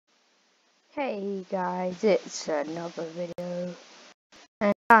Hey guys, it's another video,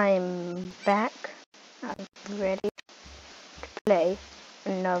 and I'm back. I'm ready to play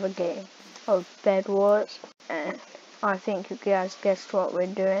another game of Bed Wars, and I think you guys guessed what we're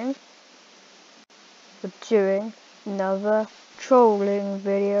doing. We're doing another trolling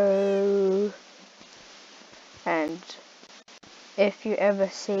video, and if you ever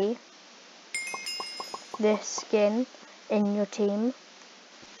see this skin in your team,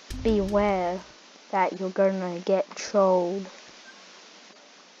 beware that you're gonna get trolled.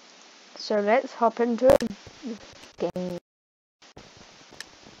 So let's hop into a game.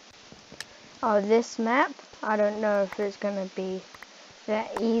 This map, I don't know if it's gonna be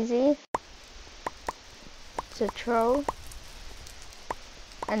that easy to troll.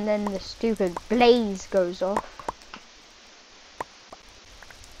 And then the stupid blaze goes off.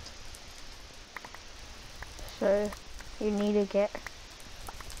 So you need to get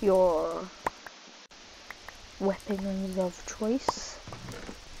your weapons of choice.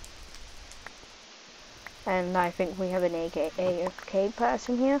 And I think we have an AFK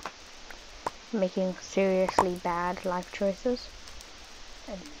person here, making seriously bad life choices.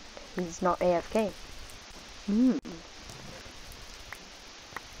 And he's not AFK.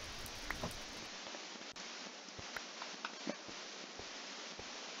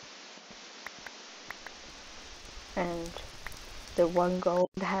 And the 1 gold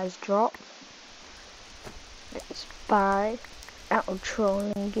has dropped. Let's buy our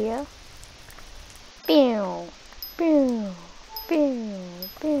trolling gear. Pew, pew, pew,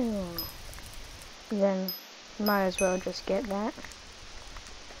 pew. Then might as well just get that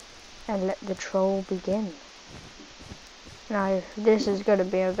and let the troll begin. Now this is going to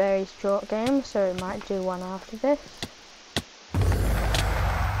be a very short game, so we might do one after this.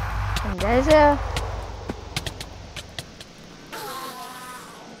 And there's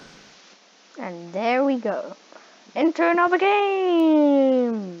and there we go. Enter another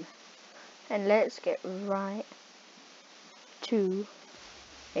game! And let's get right to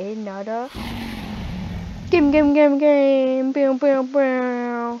another game. Boom, boom,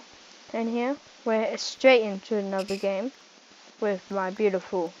 boom. And here we're straight into another game with my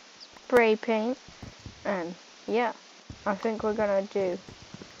beautiful spray paint. And yeah, I think we're gonna do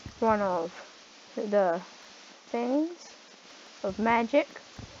one of the things of magic.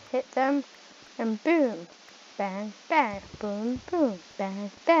 Hit them and boom, bang, bang, boom, boom,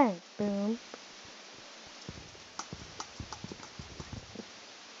 bang, bang, boom.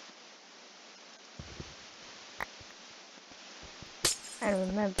 And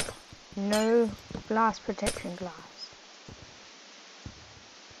remember, no glass protection glass.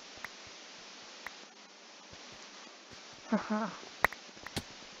 Haha.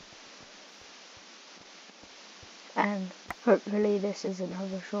 And hopefully this is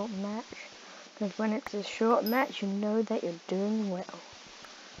another short match, because when it's a short match you know that you're doing well.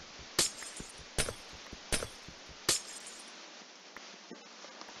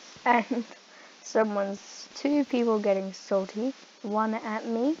 And two people getting salty, one at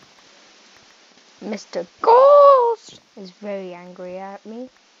me. Mr. Ghost is very angry at me,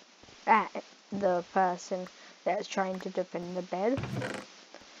 at the person that's trying to defend the bed,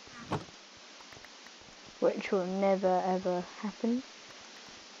 which will never ever happen.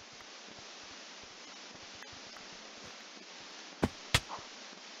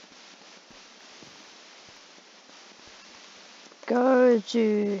 Go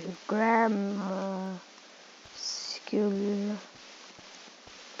to grammar school,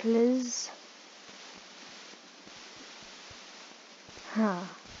 please.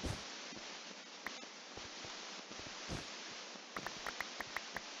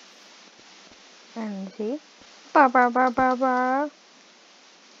 And see, ba ba ba ba ba.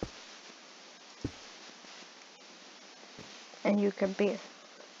 And you can be,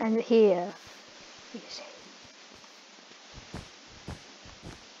 and here you see.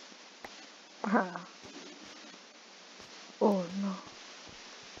 Oh no.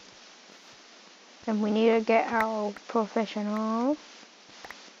 And we need to get our professional,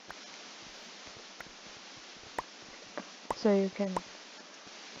 so you can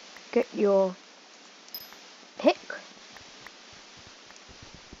get your pick.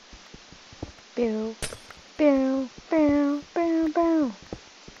 Bow, bow, bow, bow, bow.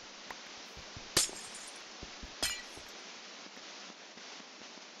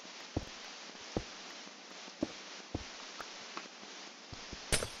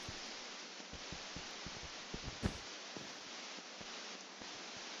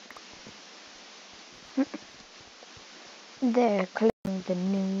 They're clearing the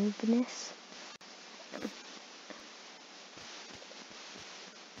noobness.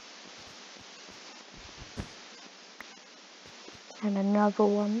 And another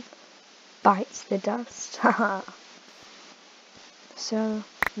one bites the dust. So,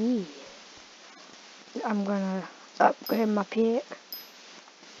 yeah. I'm gonna upgrade my pick.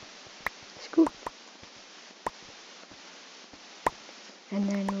 Scoop. And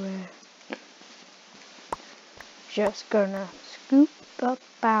then we're just gonna scoop up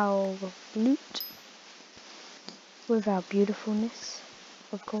our loot with our beautifulness,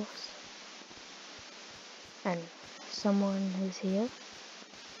 of course. And someone is here.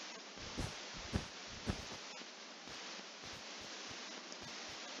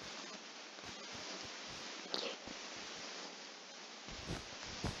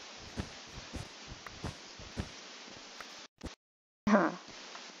 Huh.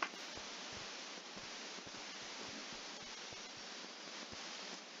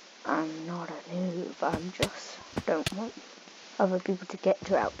 I'm not a noob, I'm just don't want other people to get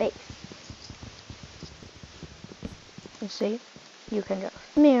to our base. You see? You can just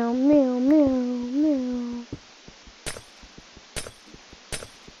meow, meow, meow, meow.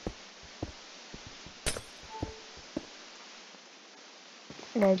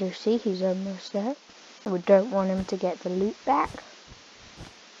 And as you see, he's almost there. We don't want him to get the loot back.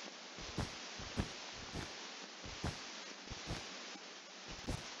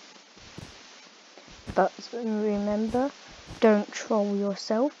 But remember, don't troll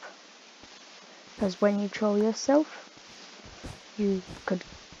yourself. Because when you troll yourself, you could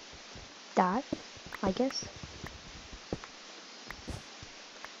die, I guess.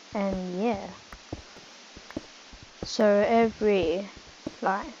 And yeah. So every,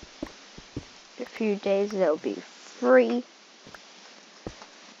 like, a few days there'll be free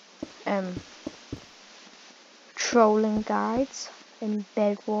trolling guides in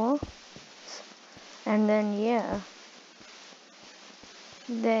bedwars. And then yeah,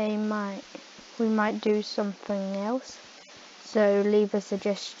 we might do something else. So leave a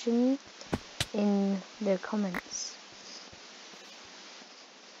suggestion in the comments.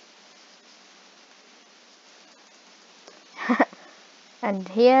 And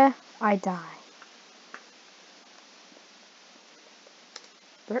here I die.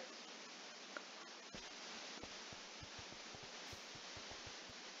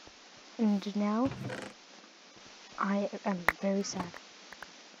 And now I am very sad.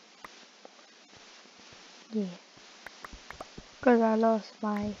 Yeah. Because I lost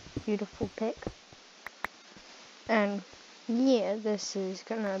my beautiful pick. And yeah, this is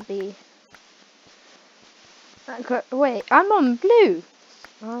gonna be... Wait, I'm on blue!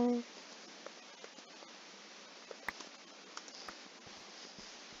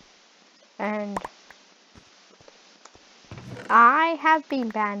 And I have been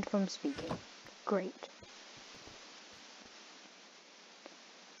banned from speaking. Great.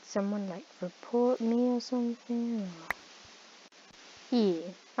 Someone like report me or something? Yeah,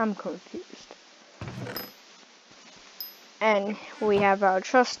 I'm confused. And we have our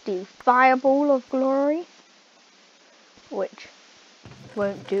trusty fireball of glory, which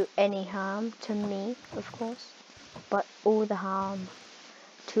won't do any harm to me, of course, but all the harm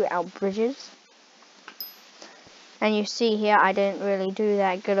to our bridges. And you see here, I didn't really do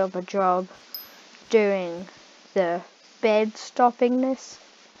that good of a job doing the bed stoppingness,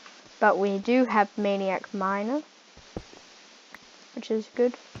 but we do have Maniac Miner, which is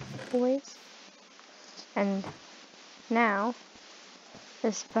good always. And now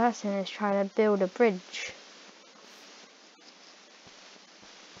this person is trying to build a bridge.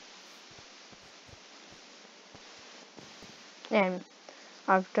 And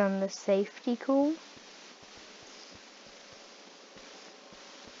I've done the safety call.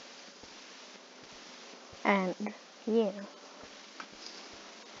 And yeah,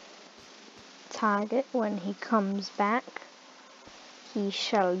 target when he comes back, he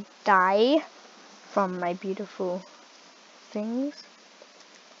shall die from my beautiful things.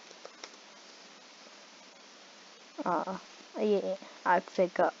 Yeah, I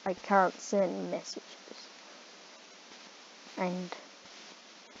forgot I can't send messages. And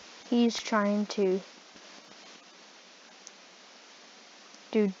he's trying to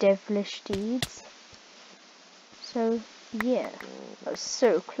do devilish deeds. So yeah, I was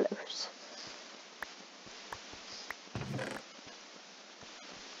so close.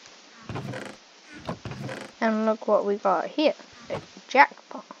 And look what we got here, a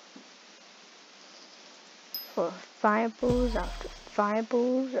jackpot. For fireballs after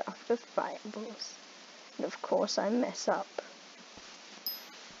fireballs after fireballs. And of course I mess up.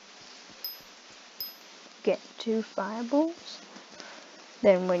 Get 2 fireballs.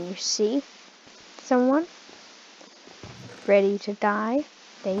 Then when you see someone ready to die,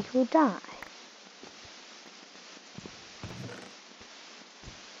 they will die.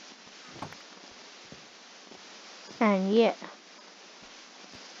 And yeah,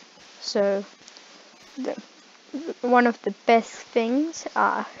 so one of the best things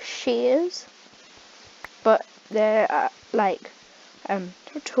are shears, but there are like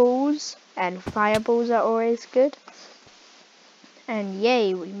tools and fireballs are always good. And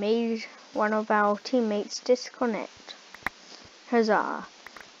yay, we made one of our teammates disconnect. Huzzah.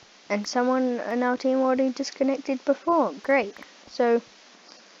 And someone in our team already disconnected before. Great. So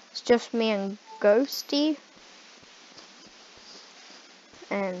it's just me and Ghosty.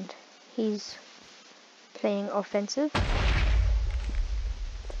 And he's playing offensive.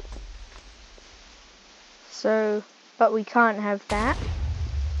 So, but we can't have that.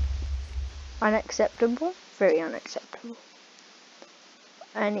 Unacceptable. Very unacceptable.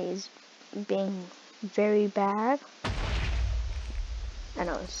 And he's being very bad. And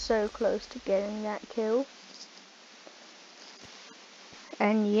I was so close to getting that kill.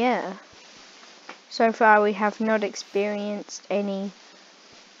 And yeah, so far we have not experienced any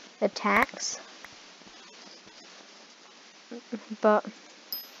attacks, but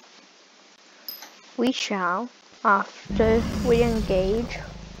we shall after we engage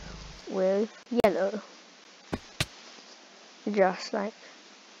with yellow. Just like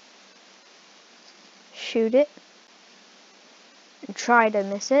shoot it and try to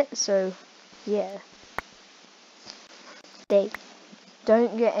miss it. So yeah, they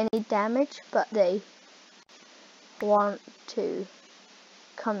don't get any damage, but they want to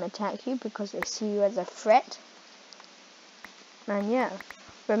come attack you because they see you as a threat. And yeah,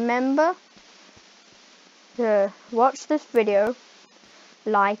 remember to watch this video,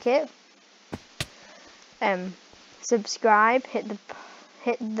 like it, subscribe, hit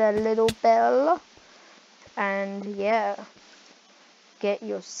the little bell, and yeah, get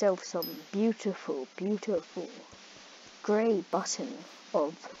yourself some beautiful grey button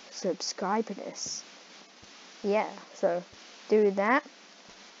of subscriberness. Yeah, so do that,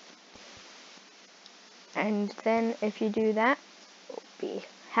 and then if you do that, we'll be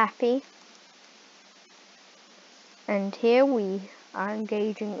happy. And here we are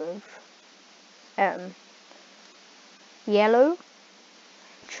engaging with yellow,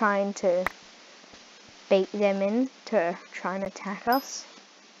 trying to bait them in to try and attack us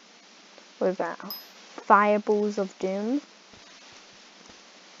with our fireballs of doom.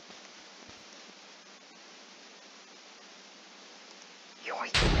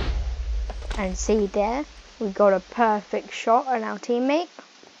 And see there, we got a perfect shot on our teammate.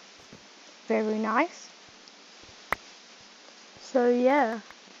 Very nice. So yeah.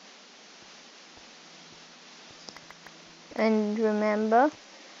 And remember,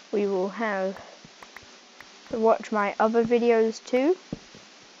 we will have to watch my other videos too.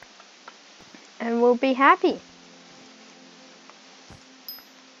 And we'll be happy.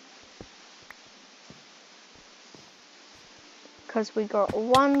 Because we got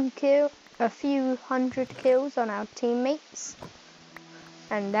one kill, a few hundred kills on our teammates.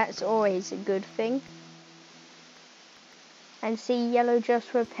 And that's always a good thing. And see, yellow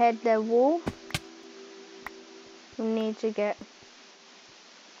just repaired their wall. We need to get...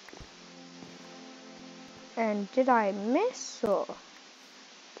 And did I miss, or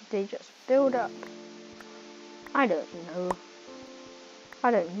did they just build up? I don't know.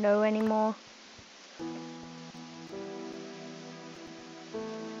 I don't know anymore.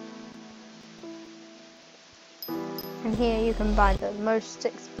 And here you can buy the most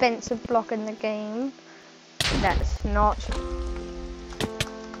expensive block in the game. That's not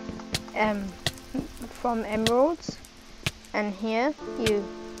from emeralds. And here you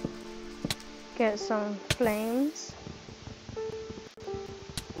get some flames.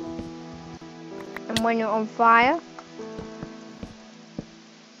 And when you're on fire,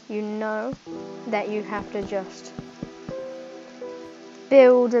 you know that you have to just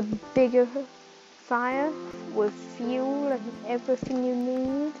build a bigger fire with fuel and everything you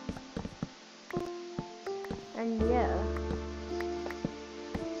need. And yeah,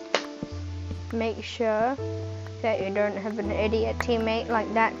 make sure that you don't have an idiot teammate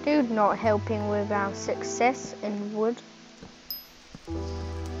like that dude not helping with our success in wood.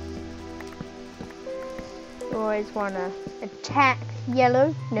 You always want to attack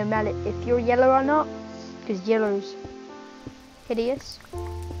yellow, no matter if you're yellow or not, because yellow's hideous.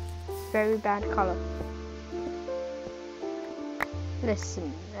 Very bad color.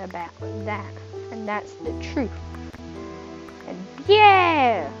 Listen about that, and that's the truth. And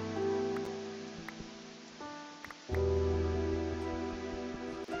yeah!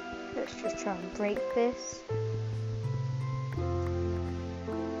 Let's just try and break this.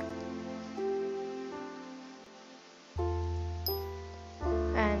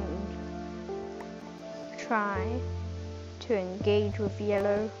 And try to engage with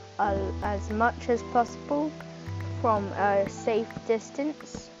yellow as much as possible from a safe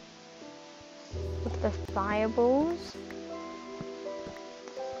distance with the fireballs.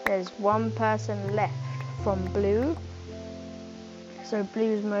 There's one person left from blue, so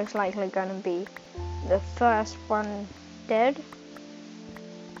blue's most likely going to be the first one dead.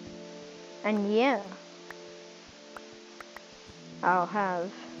 And yeah, I'll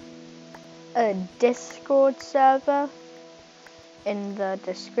have a Discord server in the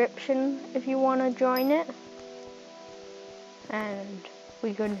description if you want to join it, and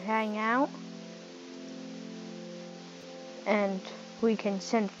we can hang out and we can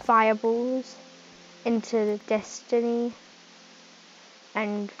send fireballs into the Destiny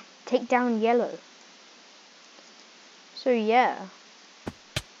and take down yellow. So yeah,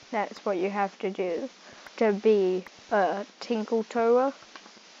 that's what you have to do to be a Twinkle Toes.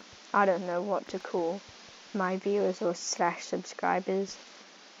 I don't know what to call my viewers or / subscribers.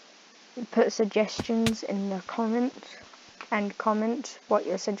 Put suggestions in the comments and comment what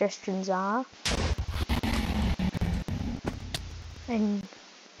your suggestions are. And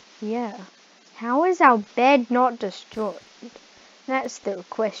yeah, how is our bed not destroyed? That's the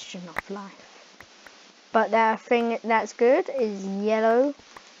question of life. But the thing that's good is yellow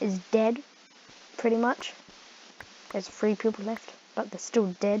is dead, pretty much. There's 3 people left, but they're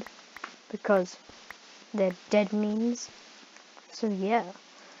still dead because they're dead memes. So yeah,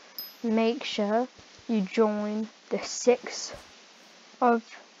 make sure you join the 6 of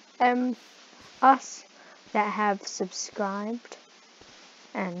us that have subscribed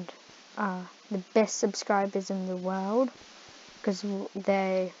and are the best subscribers in the world, because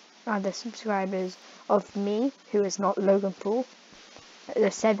they are the subscribers of me, who is not Logan Paul.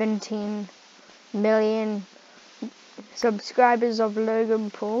 The 17 million subscribers of Logan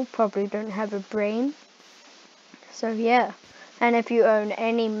Paul probably don't have a brain. So yeah, and if you own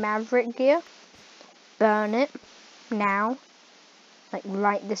any Maverick gear, burn it now, like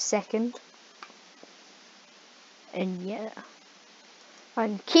right this second. And yeah,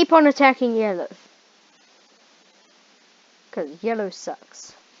 and keep on attacking yellow, because yellow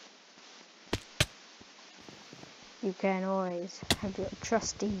sucks. You can always have your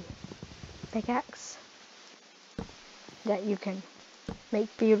trusty pickaxe that you can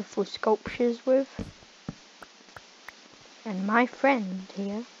make beautiful sculptures with. And my friend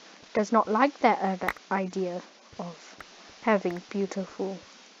here does not like that idea of having beautiful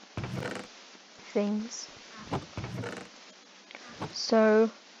things. So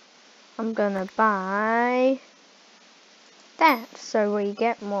I'm gonna buy that so we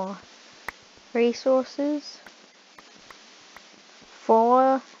get more resources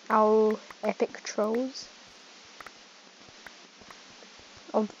for our epic trolls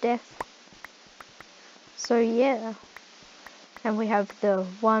of death. So yeah, and we have the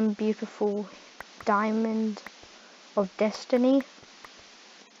one beautiful diamond of destiny.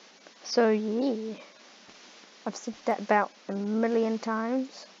 So yeah, I've said that about 1,000,000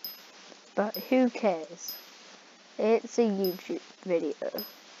 times, but who cares? It's a YouTube video.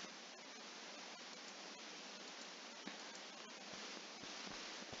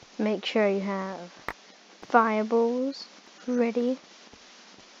 Make sure you have fireballs ready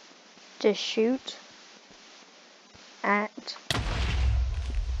to shoot at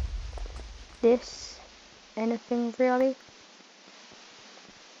anything really.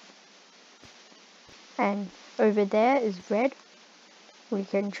 And over there is red. We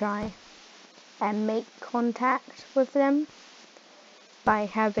can try and make contact with them by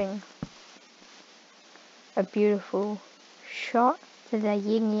having a beautiful shot to the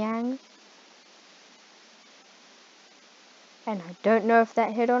yin yang. And I don't know if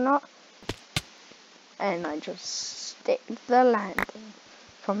that hit or not. And I just stick the landing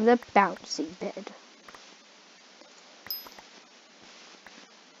from the bouncy bed.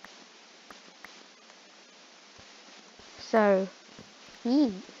 So, yeah.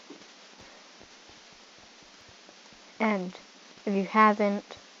 And if you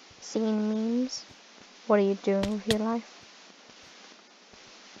haven't seen memes, what are you doing with your life?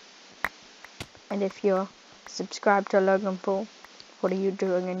 And if you're subscribed to Logan Paul, what are you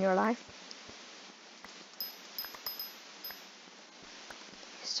doing in your life?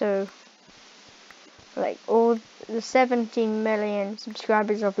 So, like, all the 17 million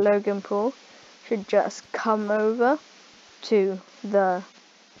subscribers of Logan Paul should just come over to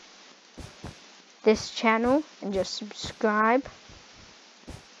this channel and just subscribe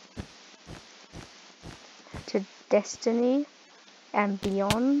to Destiny and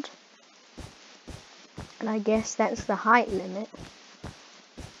beyond. And I guess that's the height limit.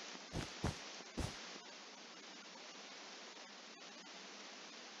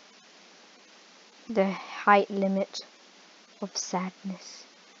 the height limit of sadness.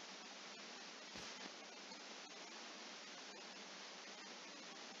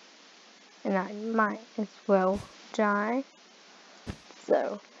 And I might as well die.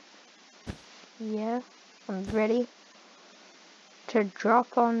 So, yeah, I'm ready to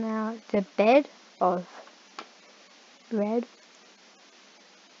drop on now the bed of red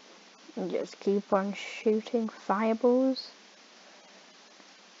and just keep on shooting fireballs.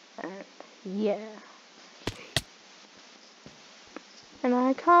 And yeah. And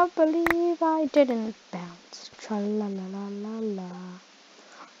I can't believe I didn't bounce. Tra-la-la-la-la-la.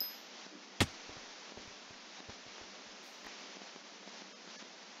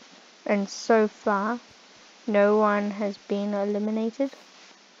 And so far, no one has been eliminated.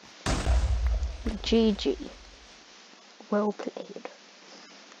 GG. Well played.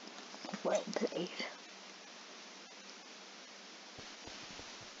 Well played.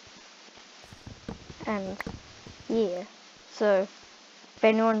 And yeah, so if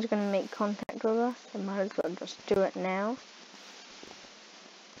anyone's going to make contact with us, they might as well just do it now.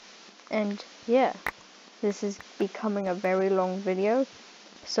 And yeah, this is becoming a very long video.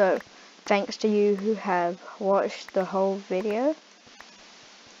 So thanks to you who have watched the whole video.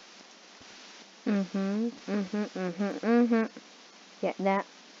 Get that?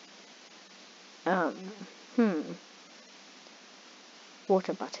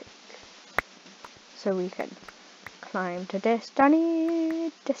 Water button. So we can climb to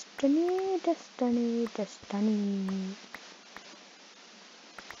destiny, destiny, destiny, destiny.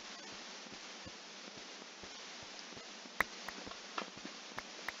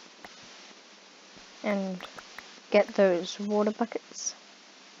 And get those water buckets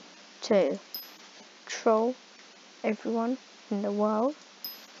to troll everyone in the world.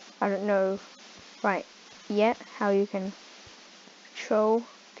 I don't know right yet how you can troll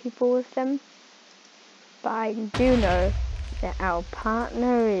people with them, but I do know that our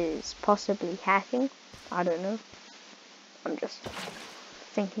partner is possibly hacking. I don't know. I'm just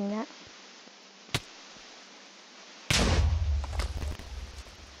thinking that.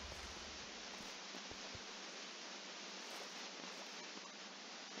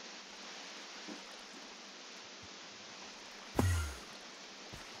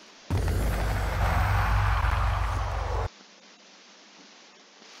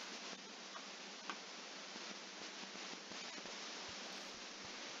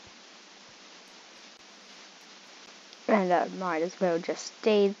 And I might as well just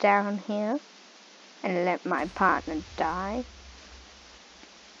stay down here and let my partner die.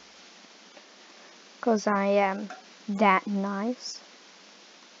 'Cause I am that nice.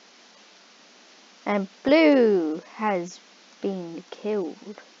 And blue has been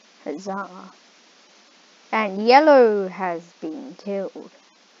killed. Huzzah. And yellow has been killed.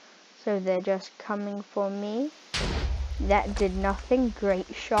 So they're just coming for me. That did nothing.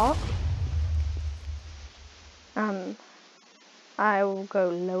 Great shot. I will go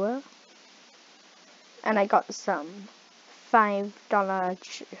lower. And I got some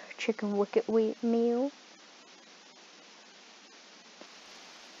 $5 chicken wicket wheat meal.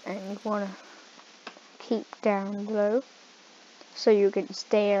 And you want to keep down low so you can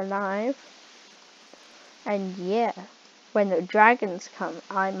stay alive. And yeah, when the dragons come,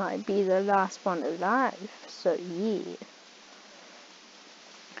 I might be the last one alive. So yeah.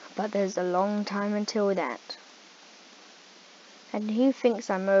 But there's a long time until that. And he thinks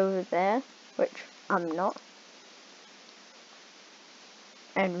I'm over there, which I'm not.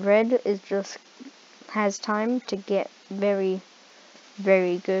 And red is just has time to get very,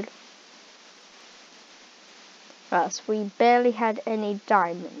 very good. Plus, we barely had any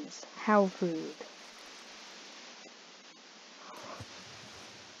diamonds. How rude.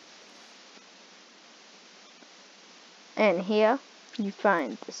 And here, you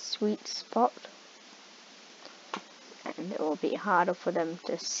find the sweet spot. And it will be harder for them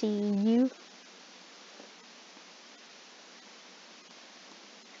to see you.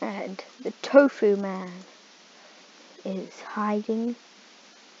 And the tofu man is hiding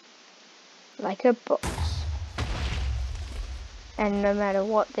like a boss. And no matter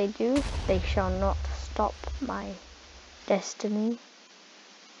what they do, they shall not stop my destiny.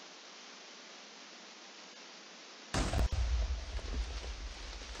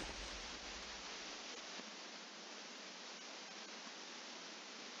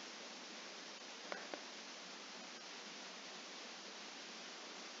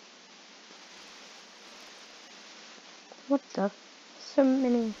 What the? So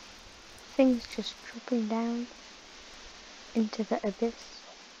many things just dropping down into the abyss.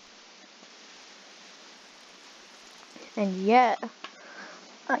 And yeah,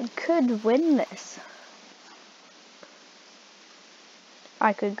 I could win this.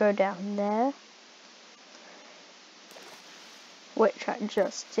 I could go down there, which I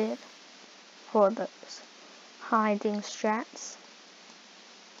just did for those hiding strats,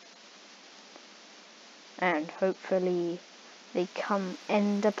 and hopefully they come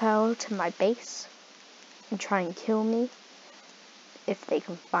ender pearl to my base and try and kill me if they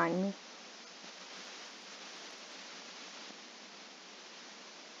can find me.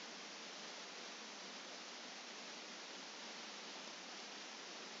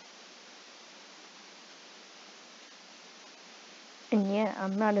 And yeah, I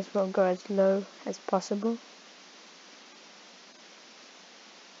might as well go as low as possible.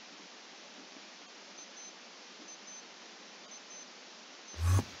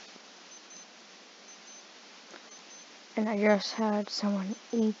 And I just heard someone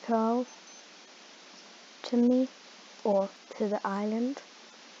eco to me, or to the island.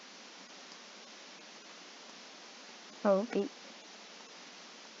 It will be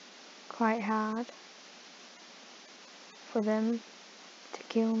quite hard for them to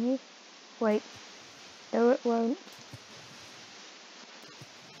kill me. Wait, no it won't.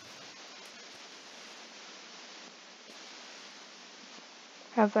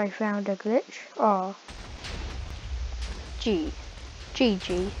 Have I found a glitch? Oh.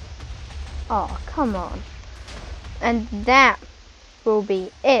 GG. Oh, come on. And that will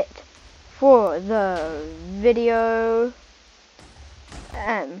be it for the video.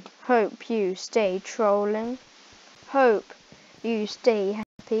 And hope you stay trolling. Hope you stay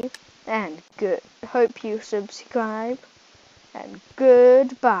happy. And good. Hope you subscribe. And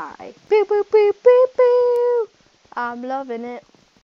goodbye. Boo boo boo boo boo. I'm loving it.